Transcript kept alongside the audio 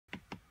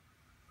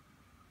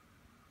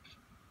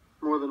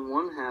More than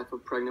one-half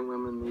of pregnant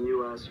women in the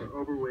U.S. are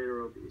overweight or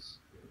obese.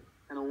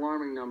 An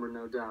alarming number,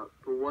 no doubt,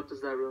 but what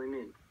does that really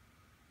mean?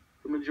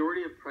 The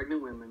majority of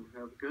pregnant women who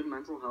have good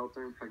mental health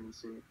during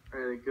pregnancy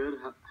are at a good,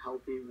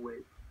 healthy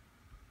weight.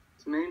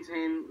 To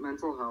maintain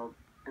mental health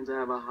and to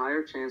have a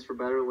higher chance for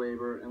better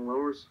labor and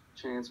lower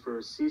chance for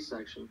a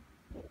C-section,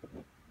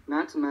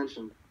 not to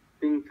mention,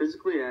 being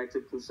physically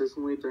active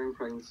consistently during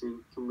pregnancy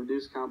can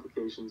reduce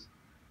complications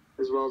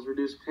as well as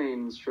reduce pain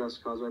and stress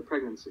caused by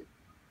pregnancy.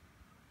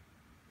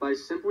 By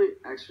simply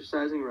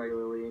exercising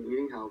regularly and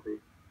eating healthy,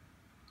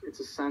 it's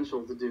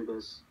essential to do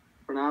this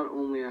for not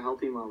only a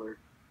healthy mother,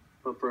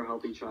 but for a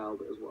healthy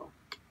child as well.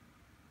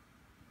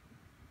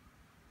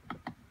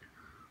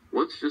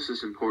 What's just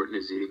as important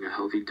as eating a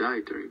healthy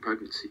diet during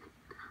pregnancy?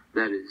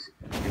 That is,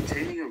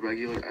 maintaining a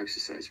regular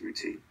exercise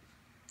routine.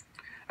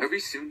 Every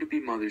soon-to-be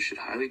mother should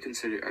highly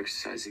consider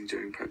exercising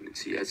during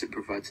pregnancy as it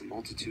provides a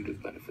multitude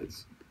of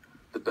benefits.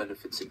 The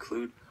benefits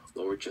include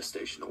lower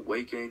gestational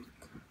weight gain,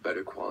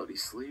 better quality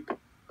sleep,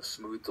 a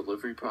smooth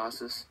delivery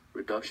process,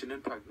 reduction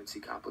in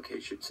pregnancy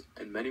complications,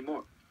 and many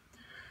more.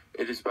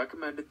 It is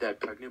recommended that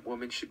pregnant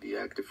women should be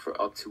active for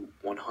up to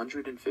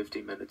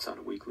 150 minutes on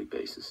a weekly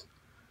basis.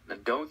 Now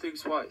don't think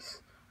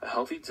twice. A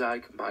healthy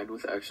diet combined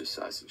with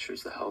exercise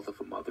ensures the health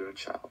of a mother and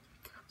child.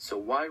 So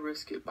why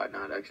risk it by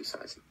not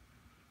exercising?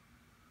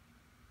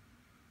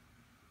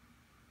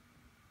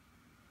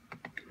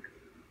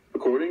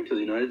 According to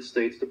the United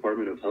States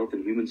Department of Health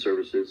and Human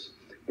Services,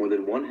 more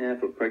than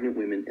one-half of pregnant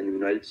women in the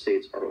United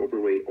States are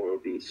overweight or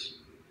obese.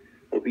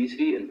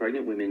 Obesity in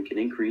pregnant women can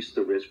increase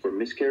the risk for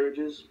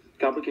miscarriages,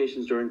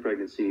 complications during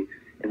pregnancy,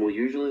 and will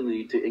usually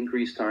lead to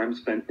increased time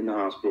spent in the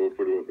hospital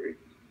for delivery.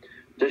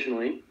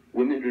 Additionally,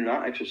 women who do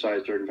not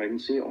exercise during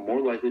pregnancy are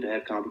more likely to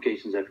have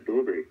complications after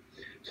delivery,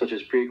 such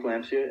as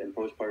preeclampsia and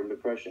postpartum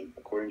depression,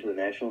 according to the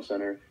National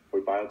Center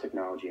for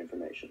Biotechnology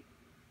Information.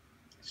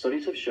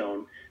 Studies have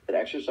shown that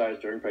exercise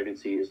during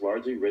pregnancy is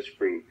largely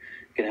risk-free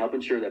and can help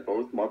ensure that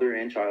both mother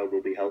and child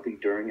will be healthy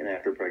during and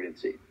after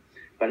pregnancy.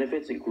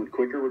 Benefits include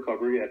quicker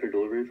recovery after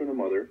delivery for the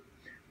mother,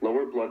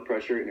 lower blood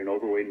pressure in an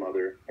overweight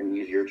mother, and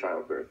easier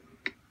childbirth.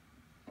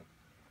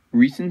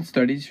 Recent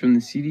studies from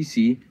the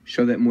CDC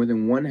show that more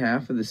than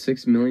one-half of the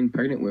 6 million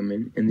pregnant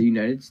women in the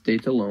United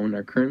States alone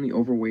are currently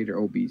overweight or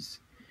obese.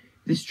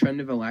 This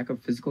trend of a lack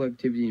of physical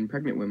activity in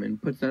pregnant women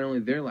puts not only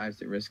their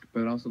lives at risk,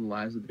 but also the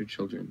lives of their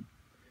children.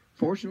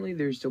 Fortunately,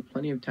 there is still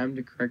plenty of time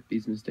to correct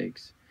these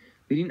mistakes.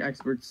 Leading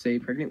experts say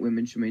pregnant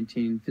women should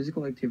maintain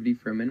physical activity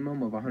for a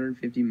minimum of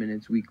 150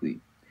 minutes weekly.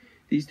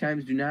 These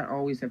times do not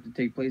always have to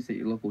take place at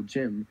your local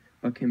gym,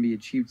 but can be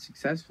achieved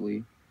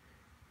successfully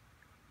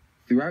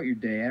throughout your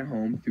day at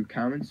home through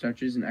common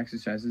stretches and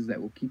exercises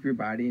that will keep your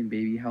body and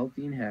baby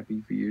healthy and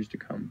happy for years to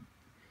come.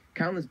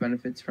 Countless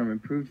benefits from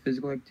improved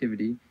physical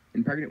activity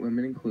in pregnant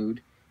women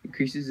include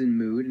increases in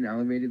mood and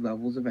elevated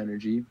levels of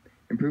energy,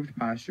 improved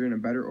posture, and a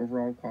better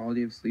overall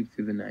quality of sleep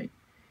through the night.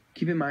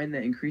 Keep in mind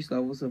that increased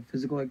levels of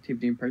physical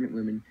activity in pregnant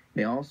women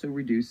may also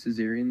reduce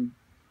cesarean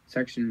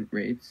section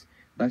rates,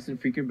 lessen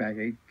frequent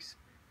backaches,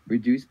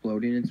 reduce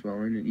bloating and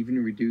swelling, and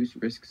even reduce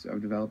risks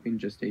of developing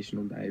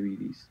gestational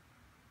diabetes.